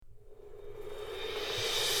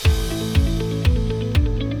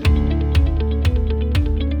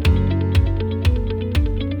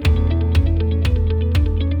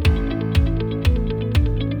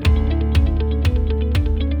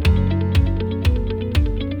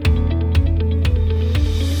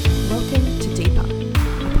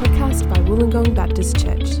Wollongong Baptist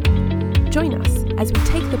Church. Join us as we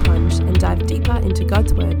take the plunge and dive deeper into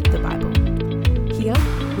God's Word, the Bible. Here,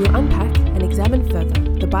 we'll unpack and examine further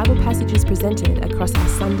the Bible passages presented across our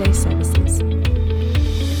Sunday services.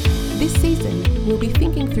 This season, we'll be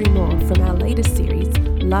thinking through more from our latest series,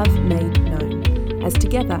 Love Made Known, as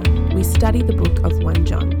together we study the book of 1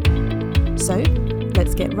 John. So,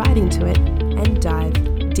 let's get right into it and dive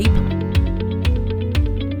deeper.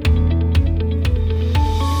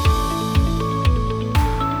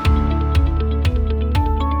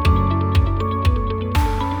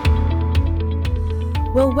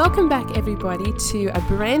 Well, welcome back everybody to a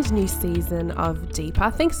brand new season of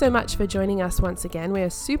Deeper. Thanks so much for joining us once again. We are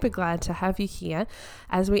super glad to have you here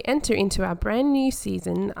as we enter into our brand new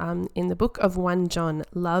season in the book of 1 John,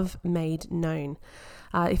 Love Made Known.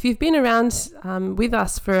 If you've been around with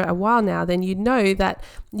us for a while now, then you know that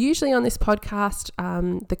usually on this podcast,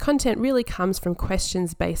 the content really comes from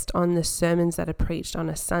questions based on the sermons that are preached on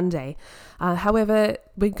a Sunday. However,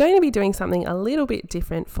 we're going to be doing something a little bit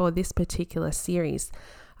different for this particular series.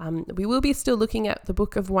 We will be still looking at the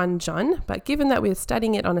book of 1 John, but given that we're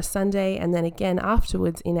studying it on a Sunday and then again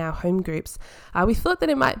afterwards in our home groups, we thought that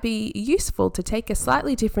it might be useful to take a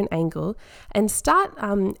slightly different angle and start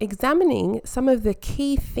examining some of the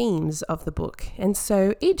key themes of the book. And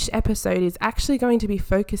so each episode is actually going to be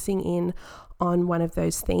focusing in on one of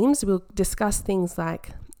those themes. We'll discuss things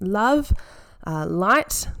like love,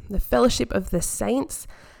 light, the fellowship of the saints,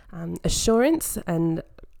 assurance, and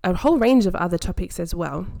a whole range of other topics as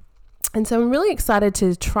well. And so I'm really excited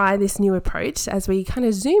to try this new approach as we kind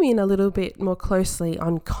of zoom in a little bit more closely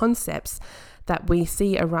on concepts that we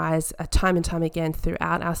see arise time and time again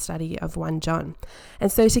throughout our study of 1 John.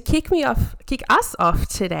 And so to kick us off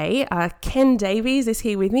today, Ken Davies is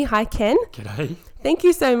here with me. Hi, Ken. G'day. Thank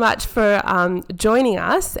you so much for joining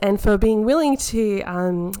us and for being willing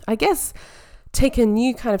to, take a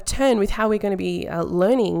new kind of turn with how we're going to be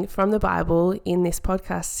learning from the Bible in this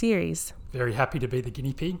podcast series. Very happy to be the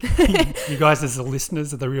guinea pig. You guys as the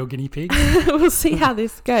listeners are the real guinea pigs. We'll see how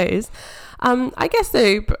this goes. I guess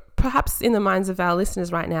though, perhaps in the minds of our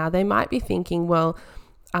listeners right now, they might be thinking, well,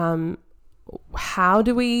 how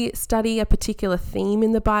do we study a particular theme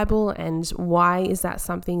in the Bible and why is that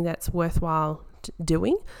something that's worthwhile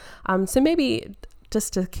doing? So maybe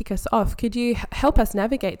just to kick us off, could you help us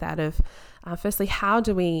navigate that of firstly, how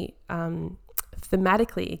do we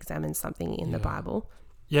thematically examine something in the Bible?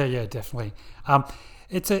 Yeah, definitely.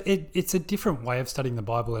 It's a different way of studying the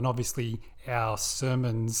Bible, and obviously our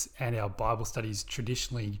sermons and our Bible studies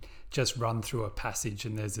traditionally just run through a passage,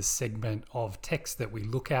 and there's a segment of text that we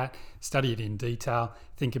look at, study it in detail,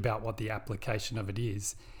 think about what the application of it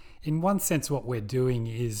is. In one sense, what we're doing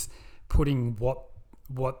is putting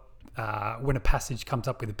when a passage comes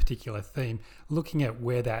up with a particular theme, looking at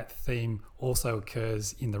where that theme also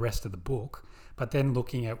occurs in the rest of the book, but then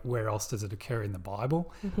looking at where else does it occur in the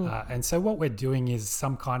Bible. Mm-hmm. And so what we're doing is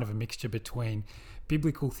some kind of a mixture between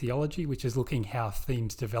biblical theology, which is looking how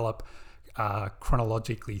themes develop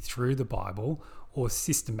chronologically through the Bible, or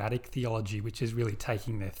systematic theology, which is really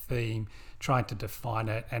taking their theme, trying to define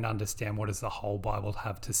it and understand what does the whole Bible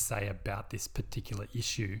have to say about this particular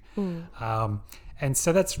issue. And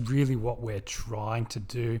so that's really what we're trying to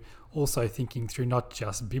do. Also thinking through not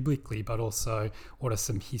just biblically, but also what are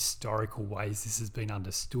some historical ways this has been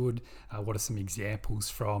understood? What are some examples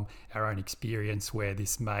from our own experience where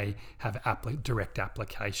this may have direct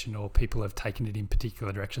application, or people have taken it in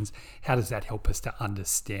particular directions? How does that help us to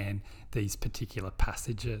understand these particular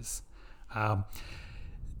passages?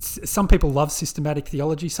 Some people love systematic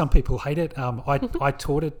theology. Some people hate it. I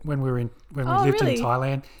taught it when we lived really? in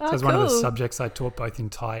Thailand. So it was one of the subjects I taught both in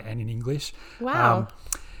Thai and in English. Wow.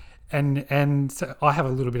 And so I have a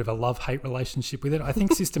little bit of a love-hate relationship with it. I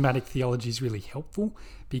think systematic theology is really helpful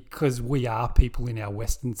because we are people in our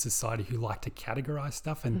Western society who like to categorize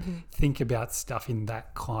stuff and think about stuff in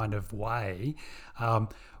that kind of way.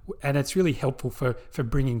 And it's really helpful for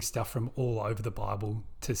bringing stuff from all over the Bible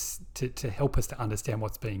to help us to understand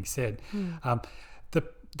what's being said.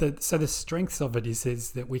 So the strengths of it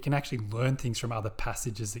is that we can actually learn things from other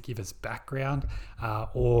passages that give us background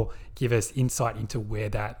or give us insight into where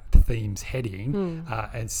that theme's heading,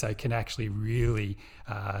 and so can actually really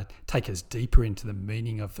take us deeper into the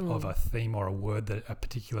meaning of a theme or a word that a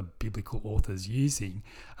particular biblical author's using.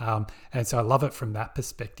 And so I love it from that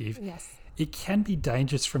perspective. Yes. It can be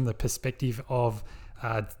dangerous from the perspective of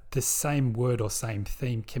the same word or same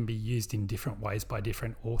theme can be used in different ways by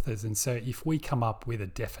different authors. And so if we come up with a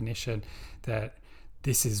definition that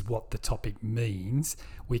this is what the topic means,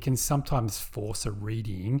 we can sometimes force a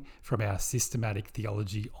reading from our systematic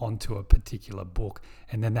theology onto a particular book,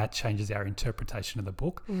 and then that changes our interpretation of the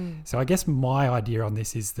book. So I guess my idea on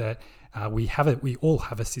this is that we all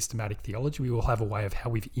have a systematic theology. We all have a way of how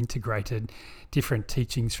we've integrated different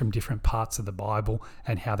teachings from different parts of the Bible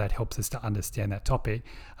and how that helps us to understand that topic.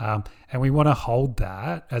 And we want to hold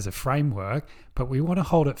that as a framework, but we want to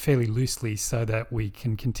hold it fairly loosely so that we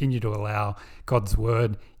can continue to allow God's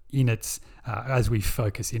word in its, as we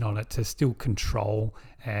focus in on it, to still control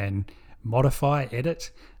and modify,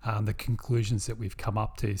 edit the conclusions that we've come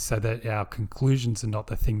up to, so that our conclusions are not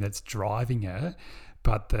the thing that's driving it,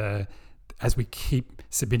 but as we keep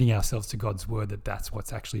submitting ourselves to God's word, that's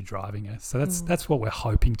what's actually driving us. So that's what we're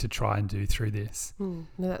hoping to try and do through this. No,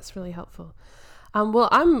 that's really helpful. Well,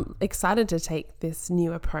 I'm excited to take this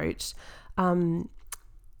new approach. And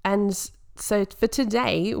so for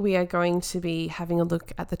today, we are going to be having a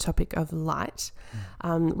look at the topic of light.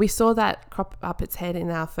 We saw that crop up its head in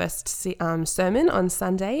our first sermon on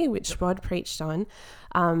Sunday, which Rod preached on.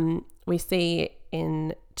 We see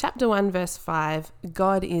in chapter 1, verse 5,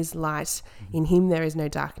 God is light. In him there is no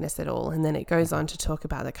darkness at all. And then it goes on to talk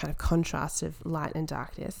about the kind of contrast of light and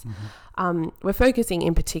darkness. We're focusing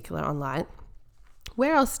in particular on light.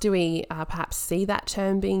 Where else do we perhaps see that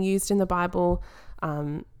term being used in the Bible?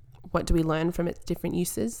 What do we learn from its different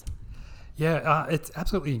uses? Yeah, it's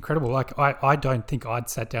absolutely incredible. Like I don't think I'd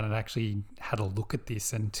sat down and actually had a look at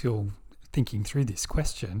this until thinking through this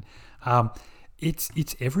question.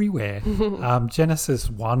 It's everywhere. Genesis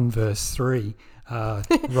 1 verse 3,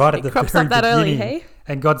 right at the very beginning. Early, hey?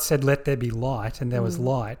 And God said, "Let there be light," and there was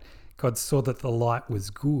light. God saw that the light was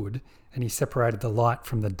good, and he separated the light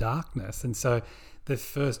from the darkness. And so the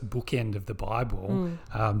first bookend of the Bible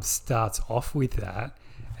starts off with that.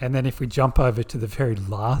 And then if we jump over to the very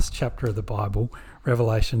last chapter of the Bible,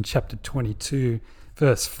 Revelation chapter 22,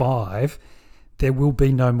 verse 5, there will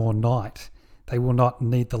be no more night. They will not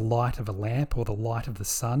need the light of a lamp or the light of the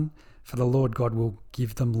sun, for the Lord God will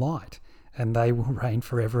give them light, and they will reign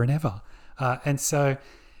forever and ever. And so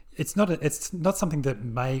it's not something that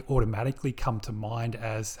may automatically come to mind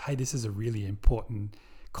as, hey, this is a really important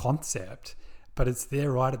concept, but it's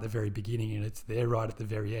there right at the very beginning and it's there right at the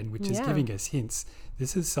very end, which is giving us hints.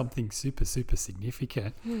 This is something super, super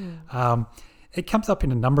significant. It comes up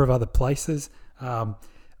in a number of other places.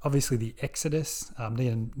 Obviously, the Exodus,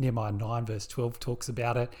 Nehemiah 9 verse 12 talks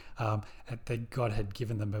about it, that God had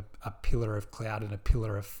given them a pillar of cloud and a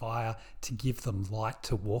pillar of fire to give them light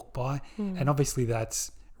to walk by. And obviously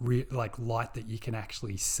that's like light that you can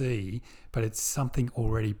actually see, but it's something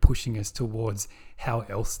already pushing us towards how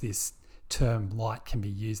else this term light can be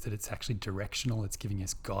used, that it's actually directional. It's giving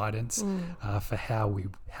us guidance for how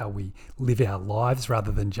we live our lives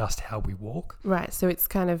rather than just how we walk. Right. So it's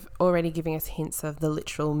kind of already giving us hints of the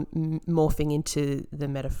literal morphing into the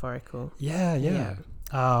metaphorical. Yeah.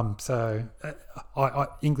 So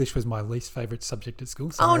English was my least favorite subject at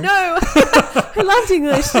school. Sorry. Oh no, I loved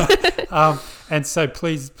English. And so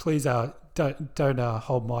please don't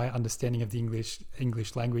hold my understanding of the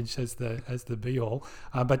English language as the be all.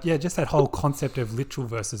 But yeah, just that whole concept of literal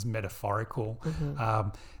versus metaphorical.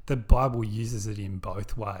 The Bible uses it in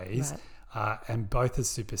both ways, and both are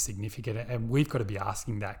super significant. And we've got to be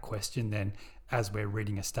asking that question then as we're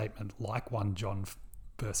reading a statement like 1 John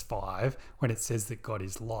verse 5, when it says that God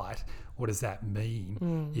is light. What does that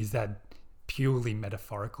mean? Is that purely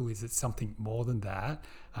metaphorical? Is it something more than that?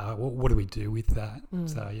 What do we do with that?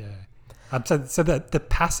 So yeah. So the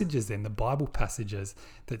passages then, the Bible passages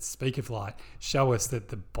that speak of light, show us that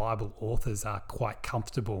the Bible authors are quite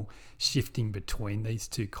comfortable shifting between these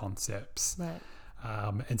two concepts. Right.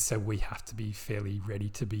 And so we have to be fairly ready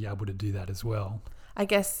to be able to do that as well. I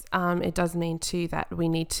guess it does mean too that we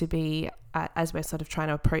need to be, as we're sort of trying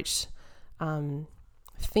to approach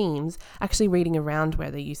themes, actually reading around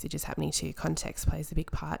where the usage is happening too. Context plays a big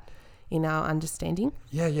part in our understanding.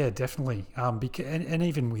 Yeah, definitely. And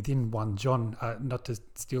even within 1 John, not to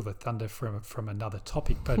steal the thunder from another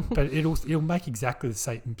topic, but it'll make exactly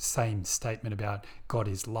the same statement about God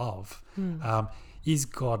is love. Is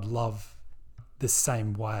God love the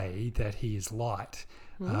same way that he is light?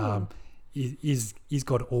 Is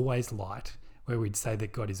God always light, where we'd say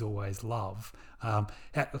that God is always love?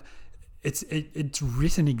 It's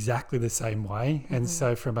written exactly the same way, and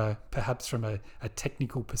so perhaps from a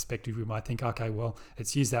technical perspective, we might think, okay, well,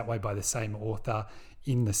 it's used that way by the same author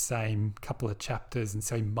in the same couple of chapters, and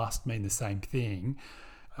so he must mean the same thing.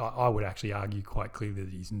 I would actually argue quite clearly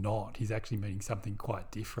that he's not. He's actually meaning something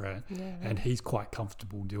quite different, and he's quite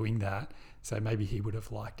comfortable doing that. So maybe he would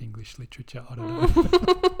have liked English literature. I don't know.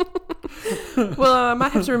 Well, I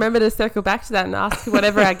might have to remember to circle back to that and ask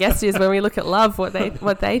whatever our guest is when we look at love, what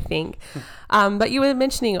they think. But you were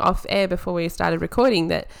mentioning off air before we started recording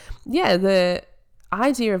that, the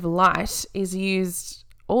idea of light is used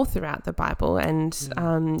all throughout the Bible. And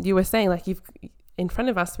you were saying, like, in front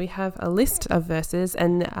of us, we have a list of verses,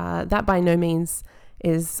 and that by no means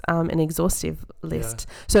is an exhaustive list.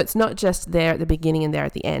 So it's not just there at the beginning and there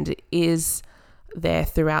at the end. It is there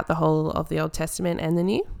throughout the whole of the Old Testament and the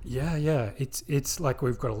New. It's like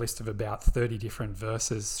we've got a list of about 30 different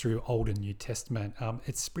verses through Old and New Testament.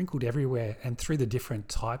 It's sprinkled everywhere and through the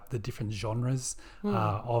different genres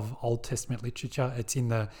of Old Testament literature. It's in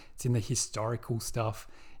the historical stuff.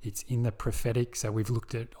 It's in the prophetic. So we've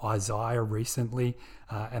looked at Isaiah recently,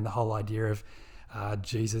 and the whole idea of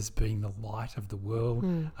Jesus being the light of the world,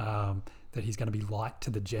 that he's going to be light to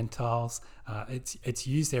the Gentiles. It's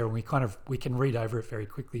used there, and we can read over it very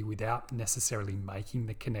quickly without necessarily making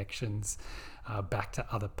the connections back to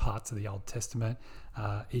other parts of the Old Testament.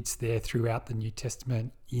 It's there throughout the New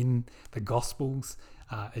Testament, in the Gospels.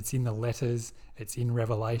 It's in the letters. It's in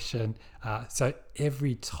Revelation. So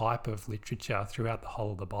every type of literature throughout the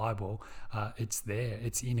whole of the Bible, it's there.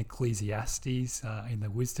 It's in Ecclesiastes, in the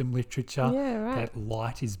wisdom literature, that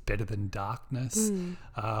light is better than darkness.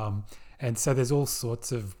 And so there's all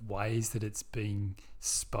sorts of ways that it's being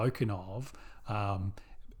spoken of.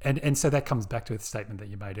 And so that comes back to a statement that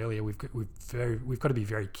you made earlier. We've got to be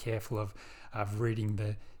very careful of reading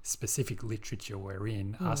the specific literature we're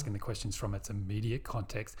in, asking the questions from its immediate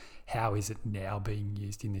context. How is it now being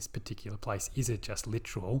used in this particular place? Is it just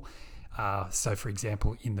literal? So, for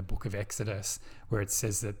example, in the book of Exodus, where it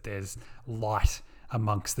says that there's light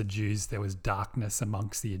amongst the Jews, there was darkness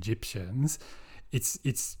amongst the Egyptians. It's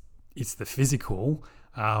the physical.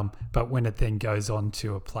 But when it then goes on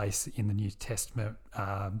to a place in the New Testament,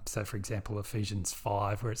 so for example, Ephesians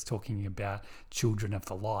 5, where it's talking about children of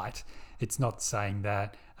the light, it's not saying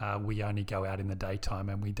that we only go out in the daytime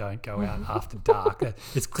and we don't go out after dark.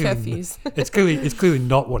 It's clearly it's clearly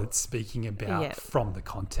not what it's speaking about from the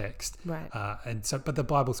context. Right. But the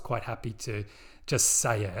Bible's quite happy to just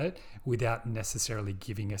say it without necessarily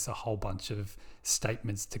giving us a whole bunch of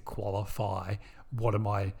statements to qualify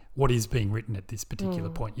what is being written at this particular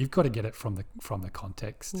point. You've got to get it from the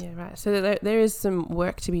context. Yeah, right. So there is some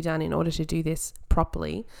work to be done in order to do this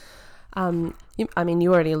properly. You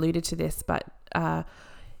already alluded to this, but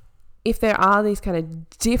if there are these kind of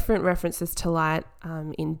different references to light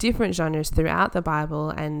in different genres throughout the Bible,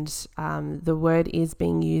 and the word is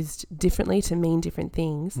being used differently to mean different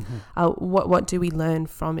things, what do we learn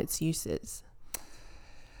from its uses?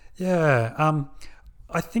 I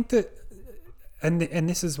think that, and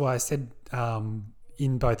this is why I said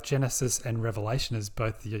in both Genesis and Revelation, as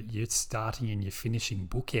both your starting and your finishing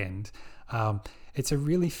bookend, it's a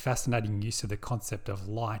really fascinating use of the concept of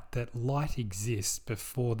light, that light exists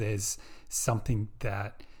before there's something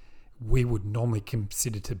that we would normally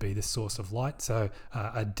consider to be the source of light. So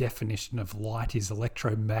a definition of light is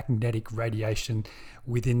electromagnetic radiation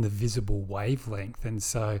within the visible wavelength. And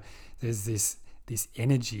so there's this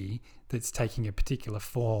energy that's taking a particular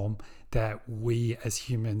form that we as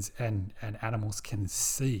humans and animals can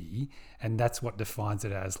see, and that's what defines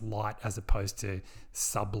it as light, as opposed to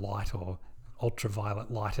sublight or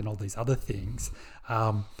ultraviolet light and all these other things.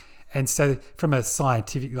 And so from a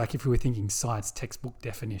scientific, like if we were thinking science textbook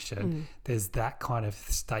definition, there's that kind of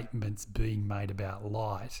statements being made about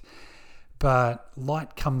light. But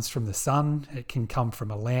light comes from the sun. It can come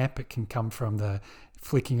from a lamp. It can come from the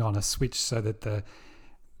flicking on a switch so that the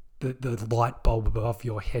light bulb above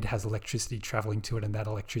your head has electricity traveling to it, and that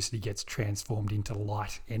electricity gets transformed into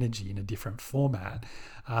light energy in a different format.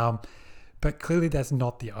 But clearly that's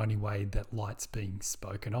not the only way that light's being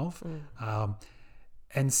spoken of.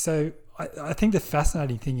 And so I think the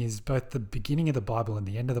fascinating thing is both the beginning of the Bible and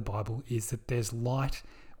the end of the Bible is that there's light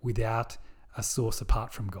without a source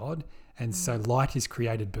apart from God. And so light is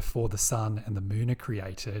created before the sun and the moon are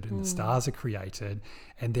created and the stars are created,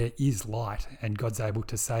 and there is light, and God's able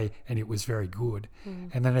to say, and it was very good.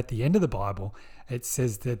 And then at the end of the Bible, it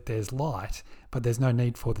says that there's light, but there's no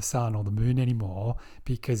need for the sun or the moon anymore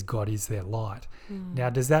because God is their light. Now,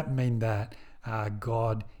 does that mean that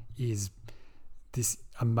God is this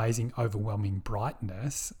amazing, overwhelming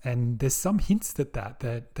brightness? And there's some hints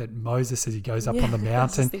that Moses, as he goes up on the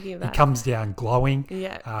mountain, he comes down glowing.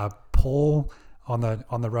 Paul on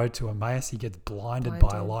the road to Emmaus, he gets blinded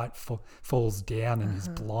by a light, falls down and is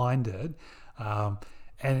blinded.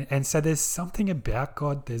 And so there's something about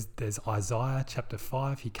God. There's Isaiah chapter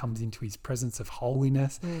 5. He comes into his presence of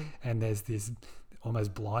holiness, and there's this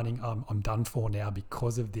almost blinding, I'm done for now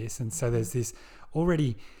because of this. And so there's this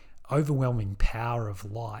already overwhelming power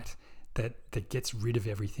of light that gets rid of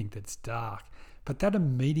everything that's dark. But that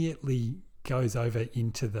immediately goes over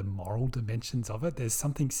into the moral dimensions of it. There's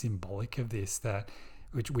something symbolic of this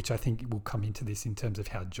which I think will come into this in terms of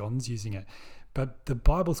how John's using it. But the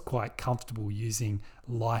Bible's quite comfortable using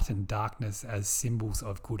light and darkness as symbols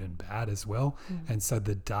of good and bad as well. And so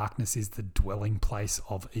the darkness is the dwelling place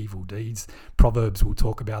of evil deeds. Proverbs will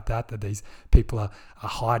talk about that these people are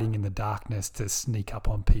hiding in the darkness to sneak up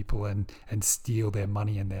on people and steal their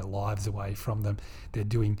money and their lives away from them. They're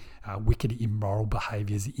doing wicked, immoral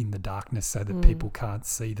behaviours in the darkness so that people can't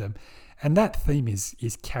see them. And that theme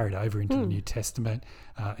is carried over into the New Testament.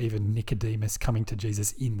 Even Nicodemus coming to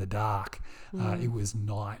Jesus in the dark. It was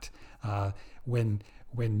night.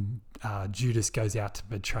 When Judas goes out to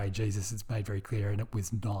betray Jesus, it's made very clear, and it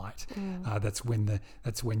was night. That's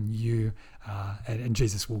when you and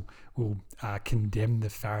Jesus will condemn the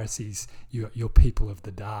Pharisees. You're people of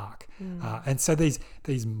the dark. And so these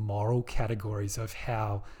moral categories of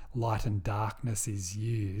how light and darkness is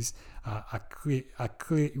used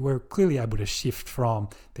we're clearly able to shift from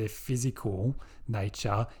their physical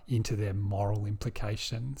nature into their moral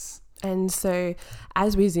implications. And so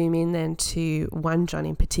as we zoom in then to 1 John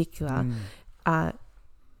in particular,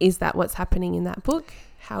 is that what's happening in that book?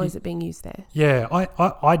 How is it being used there? Yeah,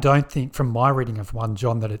 I don't think from my reading of 1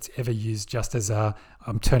 John that it's ever used just as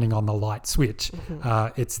I'm turning on the light switch.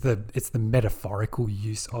 It's the metaphorical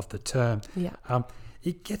use of the term. Yeah.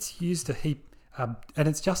 It gets used a heap, and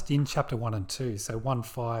it's just in chapter 1 and 2. So 1,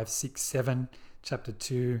 5, 6, 7, chapter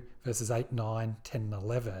 2, verses 8, 9, 10, and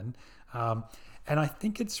 11. And I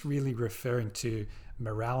think it's really referring to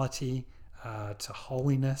morality, to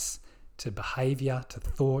holiness, to behaviour, to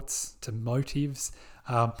thoughts, to motives.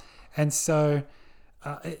 And so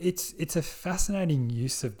it's a fascinating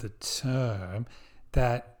use of the term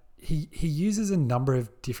that he uses a number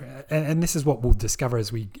of different, and this is what we'll discover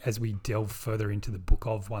as we delve further into the book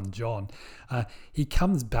of 1 John. He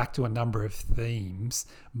comes back to a number of themes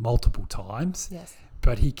multiple times. Yes.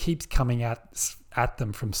 But he keeps coming at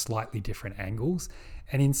them from slightly different angles.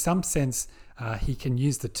 And in some sense, he can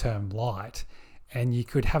use the term light, and you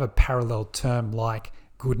could have a parallel term like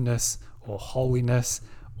goodness or holiness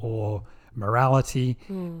or morality.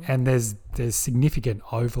 And there's significant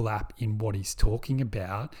overlap in what he's talking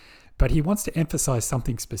about. But he wants to emphasize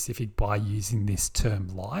something specific by using this term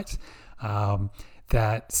light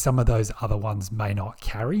that some of those other ones may not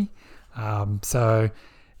carry.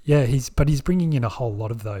 Yeah, he's bringing in a whole lot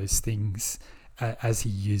of those things as he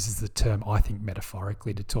uses the term, I think,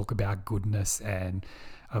 metaphorically to talk about goodness and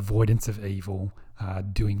avoidance of evil,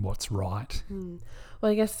 doing what's right.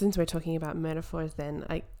 Well, I guess since we're talking about metaphors, then,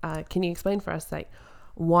 can you explain for us,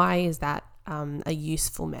 why is that a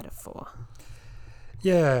useful metaphor?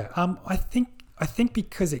 Yeah, I think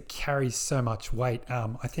because it carries so much weight.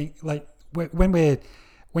 I think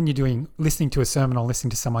when you're listening to a sermon or listening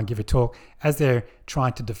to someone give a talk, as they're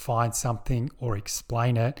trying to define something or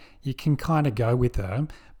explain it, you can kind of go with them.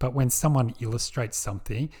 But when someone illustrates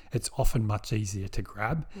something, it's often much easier to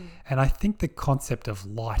grab. And I think the concept of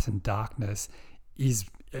light and darkness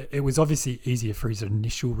it was obviously easier for his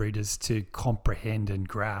initial readers to comprehend and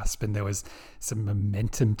grasp, and there was some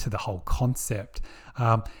momentum to the whole concept.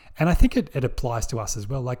 And I think it applies to us as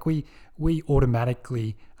well. Like we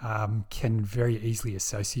automatically can very easily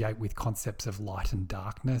associate with concepts of light and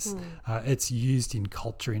darkness. It's used in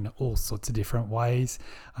culture in all sorts of different ways.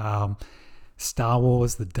 Star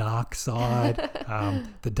Wars, the dark side,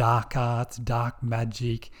 the dark arts, dark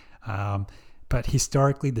magic, but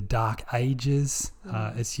historically the Dark Ages.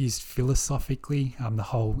 It's used philosophically. The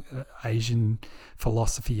whole Asian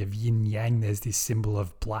philosophy of yin yang, there's this symbol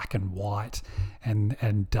of black and white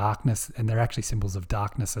and darkness, and they're actually symbols of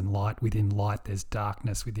darkness and light. Within light there's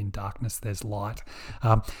darkness, within darkness there's light.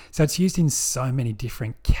 So it's used in so many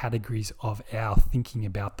different categories of our thinking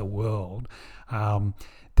about the world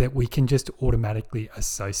that we can just automatically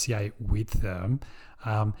associate with them.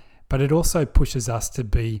 But it also pushes us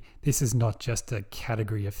to this is not just a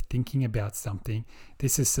category of thinking about something.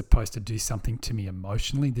 This is supposed to do something to me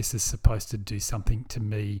emotionally. This is supposed to do something to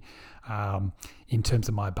me in terms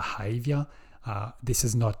of my behavior. This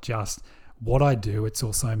is not just what I do, it's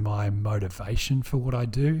also my motivation for what I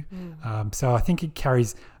do. So I think it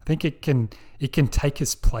can take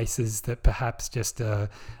us places that perhaps just a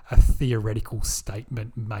theoretical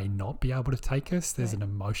statement may not be able to take us. There's an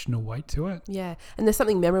emotional weight to it. Yeah, and there's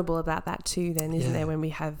something memorable about that too then, isn't there, when we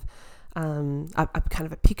have a kind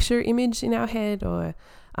of a picture image in our head, or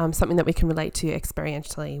something that we can relate to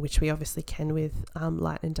experientially, which we obviously can with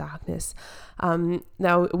light and darkness.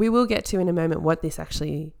 Now, we will get to in a moment what this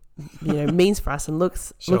actually means for us and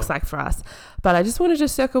looks Sure. like for us. But I just wanted to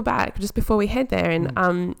circle back just before we head there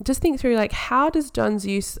and just think through, like, how does John's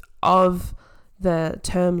use of the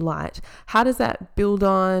term light, how does that build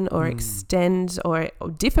on or extend or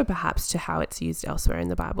differ perhaps to how it's used elsewhere in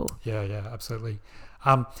the Bible? Yeah, absolutely.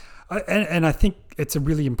 And I think it's a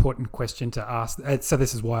really important question to ask. So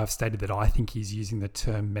this is why I've stated that I think he's using the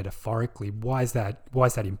term metaphorically. Why is that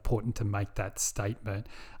important to make that statement?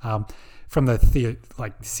 From the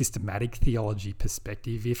systematic theology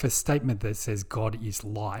perspective, if a statement that says God is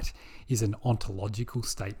light is an ontological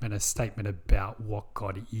statement, a statement about what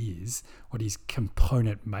God is, what his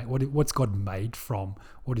component made, what's God made from,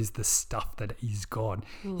 what is the stuff that is God.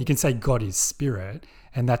 You can say God is spirit,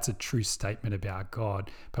 and that's a true statement about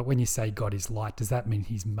God. But when you say God is light, does that mean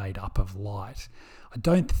he's made up of light? I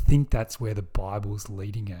don't think that's where the Bible's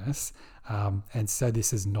leading us. And so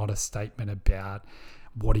this is not a statement about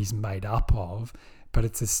what he's made up of, but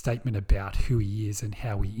it's a statement about who he is and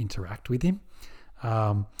how we interact with him.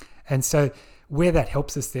 And so where that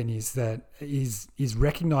helps us then is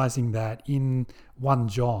recognizing that in 1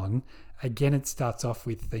 John, again, it starts off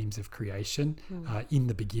with themes of creation in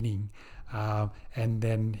the beginning. And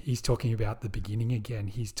then he's talking about the beginning again.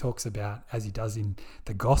 He talks about, as he does in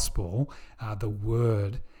the gospel, the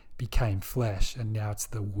word became flesh, and now it's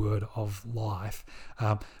the word of life.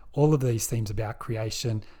 All of these themes about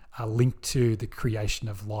creation are linked to the creation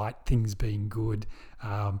of light, things being good,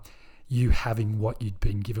 you having what you'd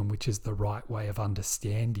been given, which is the right way of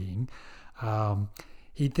understanding.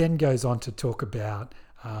 He then goes on to talk about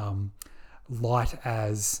light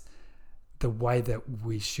as the way that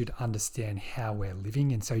we should understand how we're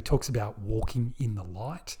living, and so he talks about walking in the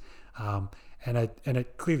light. And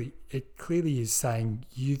it clearly is saying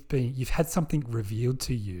you've had something revealed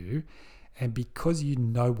to you, and because you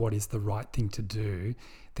know what is the right thing to do,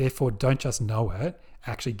 therefore don't just know it,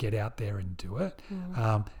 actually get out there and do it.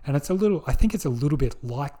 And I think it's a little bit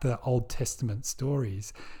like the Old Testament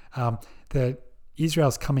stories, that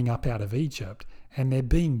Israel's coming up out of Egypt and they're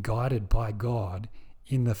being guided by God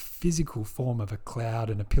in the physical form of a cloud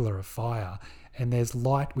and a pillar of fire. And there's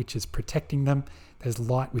light which is protecting them. There's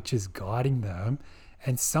light which is guiding them.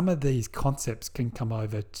 And some of these concepts can come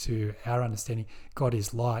over to our understanding. God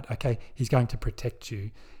is light. Okay, he's going to protect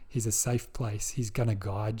you. He's a safe place. He's going to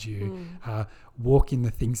guide you. Walk in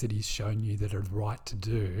the things that he's shown you that are right to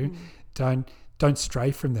do. Don't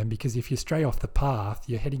stray from them, because if you stray off the path,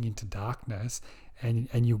 you're heading into darkness and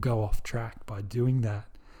you'll go off track by doing that.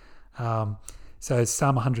 So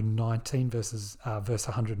Psalm 119 verse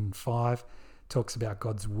 105 talks about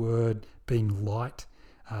God's word being light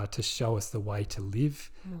to show us the way to live.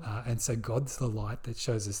 And so God's the light that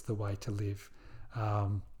shows us the way to live.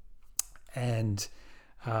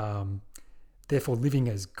 Therefore, living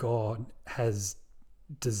as God has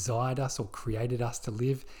desired us or created us to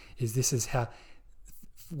live, this is how,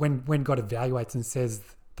 when God evaluates and says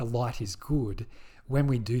the light is good, when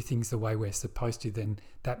we do things the way we're supposed to, then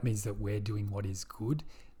that means that we're doing what is good,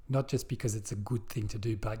 not just because it's a good thing to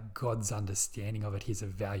do, but God's understanding of it, his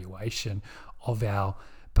evaluation of our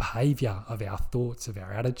behavior, of our thoughts, of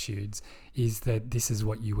our attitudes, is that this is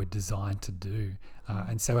what you were designed to do.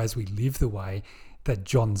 And so as we live the way that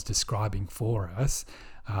John's describing for us,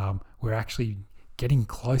 we're actually getting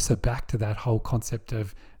closer back to that whole concept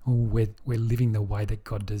of we're living the way that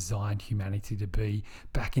God designed humanity to be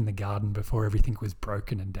back in the garden before everything was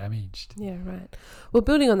broken and damaged. Yeah, right. Well,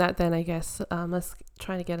 building on that then, I guess, let's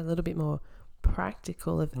try to get a little bit more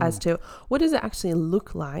practical as to what does it actually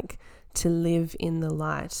look like to live in the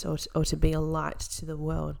light, or to be a light to the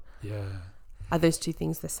world. Yeah. Are those two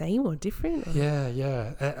things the same or different? Or?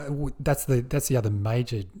 Yeah. That's the other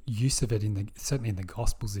major use of it certainly in the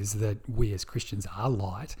Gospels, is that we as Christians are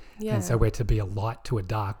light, and so we're to be a light to a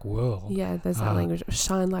dark world. Yeah, there's that language,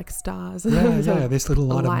 shine like stars. Yeah, this little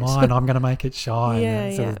light of mine, I'm going to make it shine.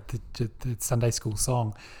 The Sunday school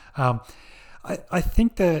song. I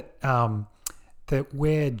think that that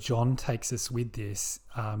where John takes us with this,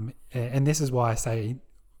 and this is why I say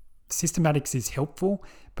systematics is helpful,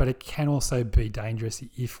 but it can also be dangerous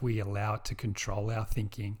if we allow it to control our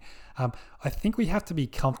thinking. I think we have to be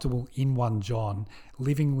comfortable in 1 John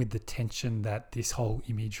living with the tension that this whole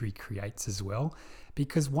imagery creates as well,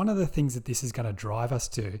 because one of the things that this is going to drive us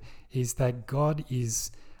to is that God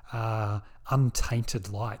is untainted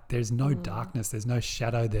light. There's no darkness, there's no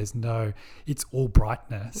shadow, it's all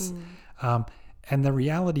brightness. And the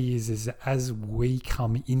reality is as we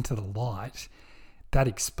come into the light, that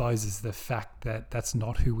exposes the fact that that's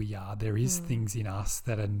not who we are. There is things in us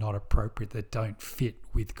that are not appropriate, that don't fit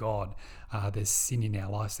with God. There's sin in our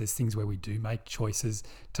lives. There's things where we do make choices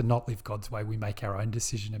to not live God's way. We make our own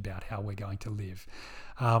decision about how we're going to live.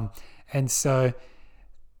 And so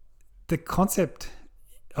the concept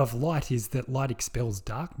of light is that light expels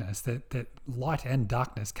darkness, that light and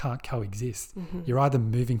darkness can't coexist. You're either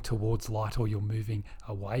moving towards light or you're moving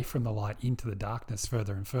away from the light into the darkness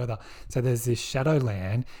further and further. So there's this shadow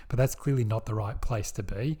land, but that's clearly not the right place to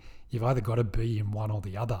be. You've either got to be in one or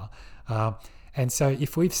the other. And so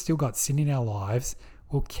if we've still got sin in our lives,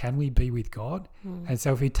 well, can we be with God? And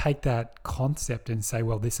so if we take that concept and say,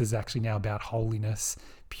 well, this is actually now about holiness,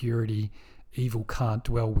 purity, evil can't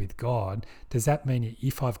dwell with God, does that mean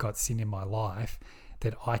if I've got sin in my life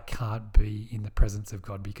that I can't be in the presence of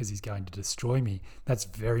God because he's going to destroy me? That's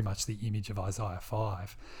very much the image of Isaiah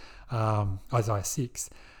 6.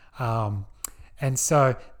 And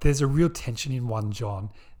so there's a real tension in 1 John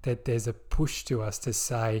that there's a push to us to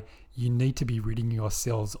say you need to be ridding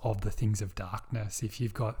yourselves of the things of darkness. If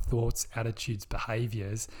you've got thoughts, attitudes,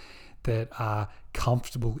 behaviors that are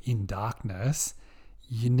comfortable in darkness,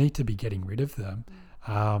 you need to be getting rid of them.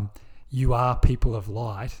 You are people of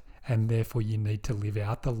light, and therefore you need to live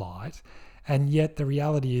out the light. And yet the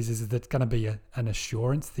reality is that it's going to be an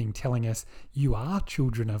assurance thing telling us you are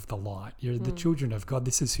children of the light. You're the children of God.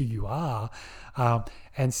 This is who you are.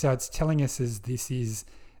 And so it's telling us this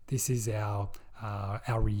is our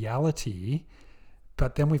reality.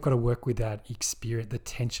 But then we've got to work with that experience, the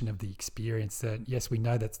tension of the experience that, yes, we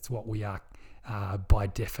know that's what we are by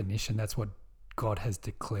definition. That's what God has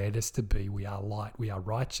declared us to be. We are light, we are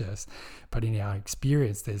righteous, but in our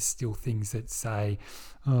experience there's still things that say,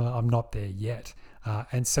 I'm not there yet.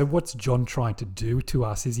 And so what's John trying to do to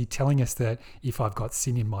us? Is he telling us that if I've got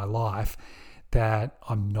sin in my life, that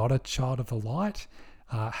I'm not a child of the light?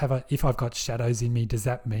 If I've got shadows in me, does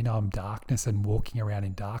that mean I'm darkness and walking around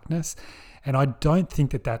in darkness? And I don't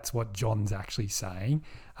think that that's what John's actually saying.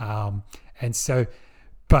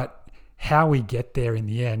 But how we get there in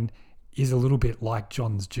the end is a little bit like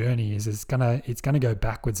John's journey. It's gonna go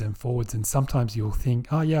backwards and forwards, and sometimes you'll think,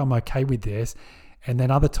 oh yeah, I'm okay with this, and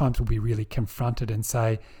then other times we'll be really confronted and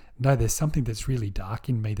say, no, there's something that's really dark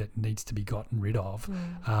in me that needs to be gotten rid of.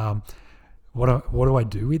 What do I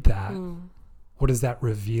do with that? What does that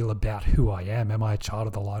reveal about who I am? Am I a child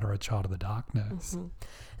of the light or a child of the darkness?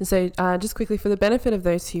 And so just quickly, for the benefit of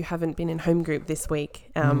those who haven't been in home group this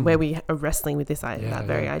week, where we are wrestling with that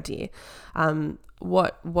very idea,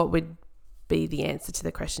 what would be the answer to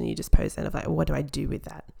the question you just posed then of like, what do I do with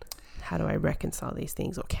that? How do I reconcile these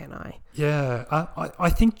things, or can I? Yeah, I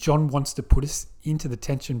think John wants to put us into the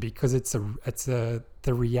tension because it's the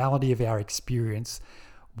reality of our experience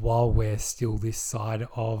while we're still this side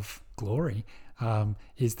of glory.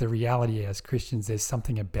 Is the reality as Christians. There's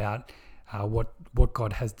something about what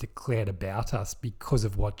God has declared about us because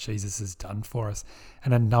of what Jesus has done for us.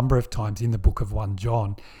 And a number of times in the book of 1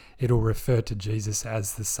 John, it'll refer to Jesus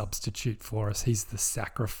as the substitute for us. He's the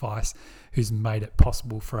sacrifice who's made it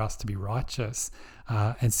possible for us to be righteous.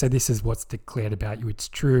 And so this is what's declared about you. It's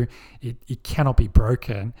true. It cannot be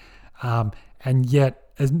broken. And yet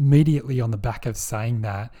immediately on the back of saying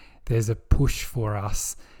that, there's a push for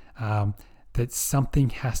us that something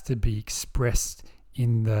has to be expressed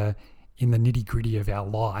in the nitty-gritty of our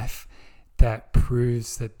life that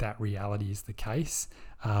proves that reality is the case.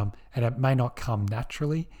 And it may not come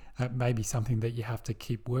naturally. It may be something that you have to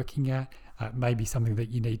keep working at. It may be something that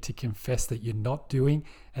you need to confess that you're not doing.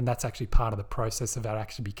 And that's actually part of the process of that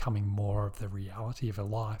actually becoming more of the reality of a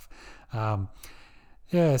life.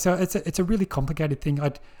 So it's a really complicated thing.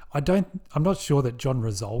 I'm not sure that John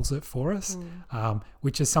resolves it for us,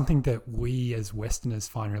 which is something that we as Westerners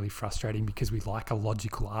find really frustrating because we like a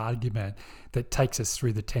logical argument that takes us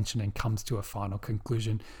through the tension and comes to a final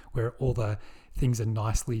conclusion where all the things are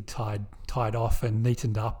nicely tied off and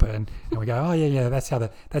neatened up, and we go, oh yeah, that's how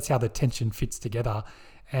the tension fits together.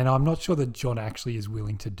 And I'm not sure that John actually is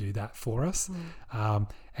willing to do that for us.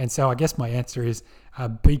 And so I guess my answer is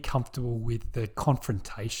be comfortable with the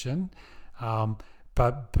confrontation,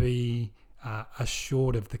 but be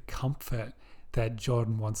assured of the comfort that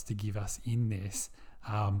John wants to give us in this.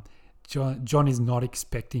 John is not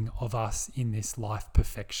expecting of us in this life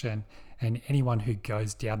perfection, and anyone who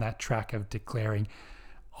goes down that track of declaring,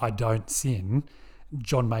 I don't sin,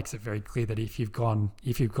 John makes it very clear that if you've gone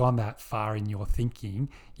that far in your thinking,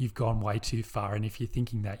 you've gone way too far. And if you're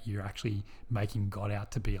thinking that, you're actually making God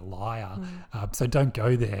out to be a liar. So don't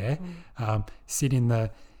go there. Sit in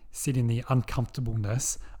the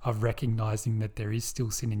uncomfortableness of recognizing that there is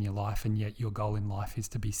still sin in your life, and yet your goal in life is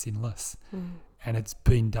to be sinless. and it's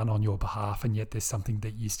been done on your behalf, and yet there's something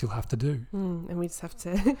that you still have to do. And we just have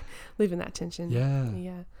to live in that tension.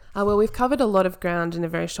 Yeah. Well, we've covered a lot of ground in a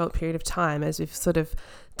very short period of time, as we've sort of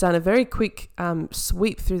done a very quick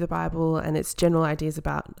sweep through the Bible and its general ideas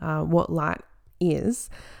about what light is.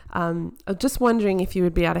 I'm just wondering if you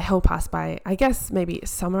would be able to help us by, I guess, maybe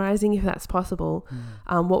summarizing, if that's possible,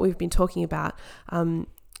 what we've been talking about.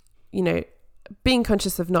 Being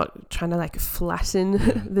conscious of not trying to like flatten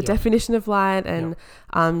the definition of light and,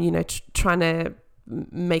 trying to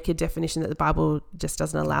make a definition that the Bible just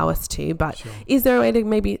doesn't allow us to. But is there a way to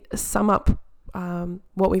maybe sum up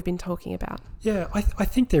what we've been talking about? Yeah, I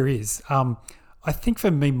think there is. I think for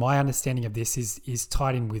me, my understanding of this is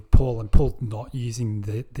tied in with Paul, and Paul not using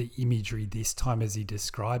the imagery this time as he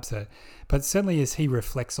describes it, but certainly as he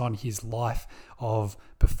reflects on his life of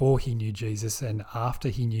before he knew Jesus and after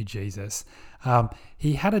he knew Jesus,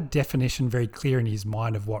 he had a definition very clear in his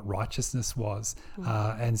mind of what righteousness was,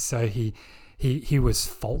 and so he was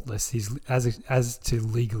faultless. He's as to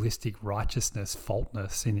legalistic righteousness,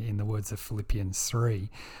 faultless in the words of Philippians 3,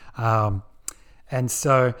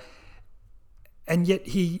 and yet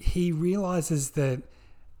he realizes that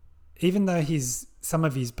even though some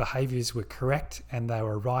of his behaviors were correct and they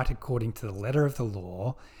were right according to the letter of the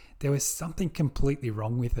law, there was something completely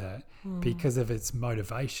wrong with it because of its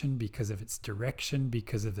motivation, because of its direction,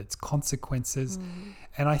 because of its consequences.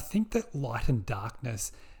 And I think that light and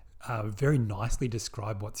darkness very nicely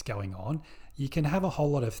describe what's going on. You can have a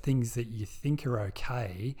whole lot of things that you think are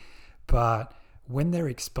okay, but when they're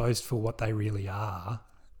exposed for what they really are,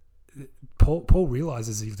 Paul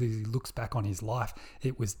realizes as he looks back on his life,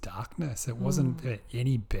 it was darkness. It wasn't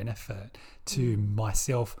any benefit to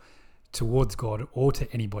myself, towards God, or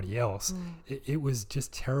to anybody else. It was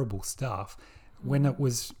just terrible stuff. When it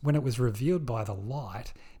was revealed by the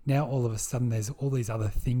light, now all of a sudden there's all these other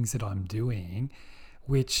things that I'm doing,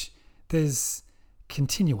 which there's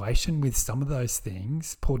continuation with some of those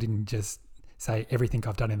things. Paul didn't just say everything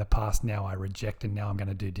I've done in the past now I reject and now I'm going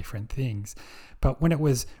to do different things. But when it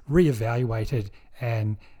was reevaluated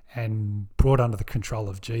and brought under the control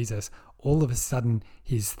of Jesus, all of a sudden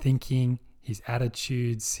his thinking, his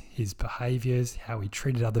attitudes, his behaviors, how he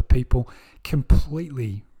treated other people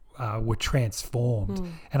completely were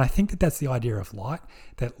transformed. And I think that that's the idea of light,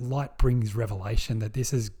 that light brings revelation, that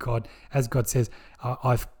this is God, as God says,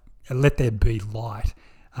 I've let there be light.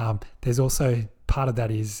 There's also part of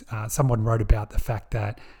that is someone wrote about the fact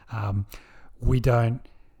that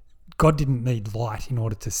God didn't need light in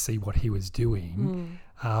order to see what he was doing,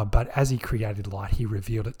 but as he created light, he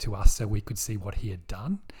revealed it to us so we could see what he had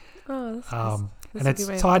done. Oh, and it's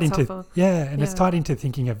tied into it's tied into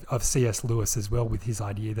thinking of C.S. Lewis as well, with his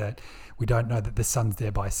idea that we don't know that the sun's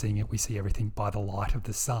there by seeing it, we see everything by the light of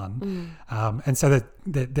the sun. And so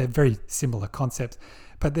they're very similar concepts.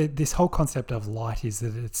 But this whole concept of light is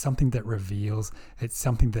that it's something that reveals, it's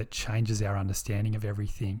something that changes our understanding of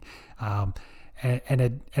everything. And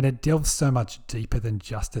it delves so much deeper than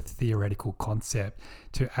just a theoretical concept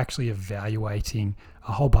to actually evaluating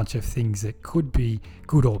a whole bunch of things that could be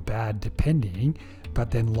good or bad depending, but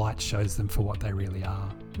then light shows them for what they really are.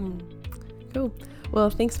 Cool. Well,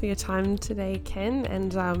 thanks for your time today, Ken,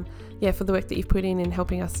 and for the work that you've put in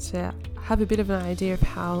helping us to have a bit of an idea of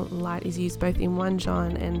how light is used both in 1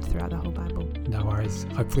 John and throughout the whole Bible. No worries.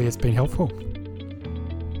 Hopefully it's been helpful.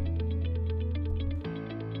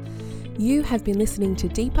 You have been listening to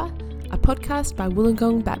Deeper, a podcast by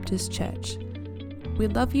Wollongong Baptist Church.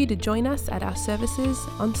 We'd love you to join us at our services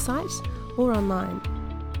on site or online.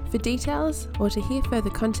 For details or to hear further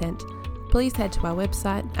content, please head to our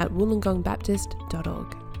website at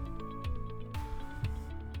wollongongbaptist.org.